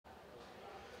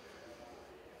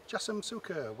Jassem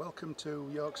Sukar, welcome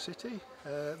to York City.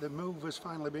 The move has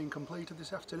finally been completed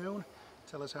this afternoon.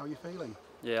 Tell us how you're feeling.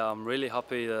 Yeah, I'm really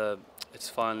happy that it's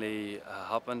finally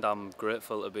happened. I'm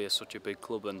grateful to be at such a big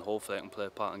club, and hopefully I can play a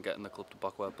part in getting the club to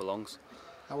back where it belongs.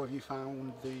 How have you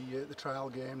found the trial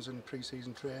games and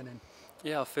pre-season training?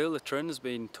 Yeah, I feel the training's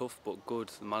been tough but good.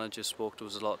 The manager spoke to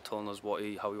us a lot, telling us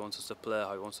how he wants us to play,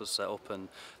 how he wants us to set up, and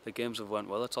the games have went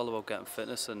well. It's all about getting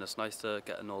fitness, and it's nice to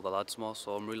get to know the lads more.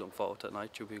 So I'm really looking forward to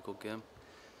tonight. It should be a good game.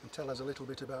 And tell us a little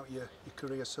bit about your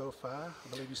career so far. I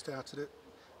believe you started at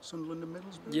Sunderland and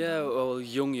Middlesbrough? Yeah, well,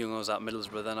 young I was at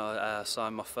Middlesbrough. Then I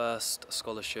signed my first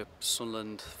scholarship,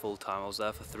 Sunderland, full time. I was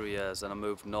there for 3 years. Then I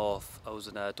moved north. I was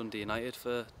in Dundee United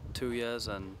for 2 years,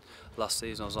 and last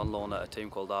season I was on loan at a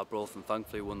team called Arbroath, and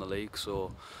thankfully won the league.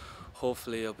 So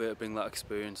hopefully I'll be able to bring that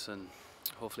experience and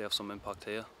hopefully have some impact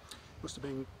here. Must have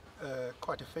been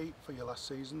quite a feat for you last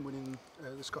season, winning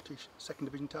the Scottish Second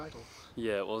Division title.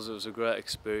 Yeah, it was. It was a great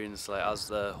experience. Like, as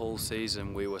the whole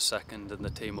season we were second in the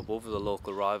team above the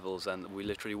local rivals, and we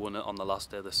literally won it on the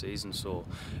last day of the season. So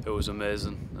it was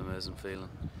amazing feeling.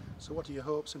 So what are your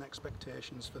hopes and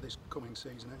expectations for this coming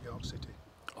season at York City?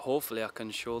 Hopefully I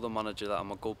can show the manager that I'm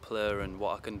a good player and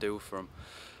what I can do for him,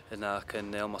 and I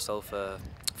can nail myself a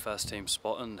first team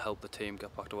spot and help the team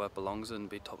get back to where it belongs and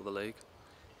be top of the league.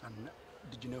 And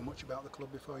did you know much about the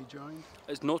club before you joined?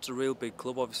 It's not a real big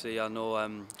club, obviously. I know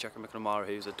Jackson McNamara,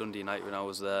 who was at Dundee United when I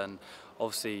was there, and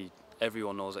obviously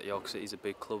everyone knows that York City is a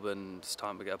big club and it's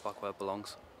time to get back where it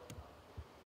belongs.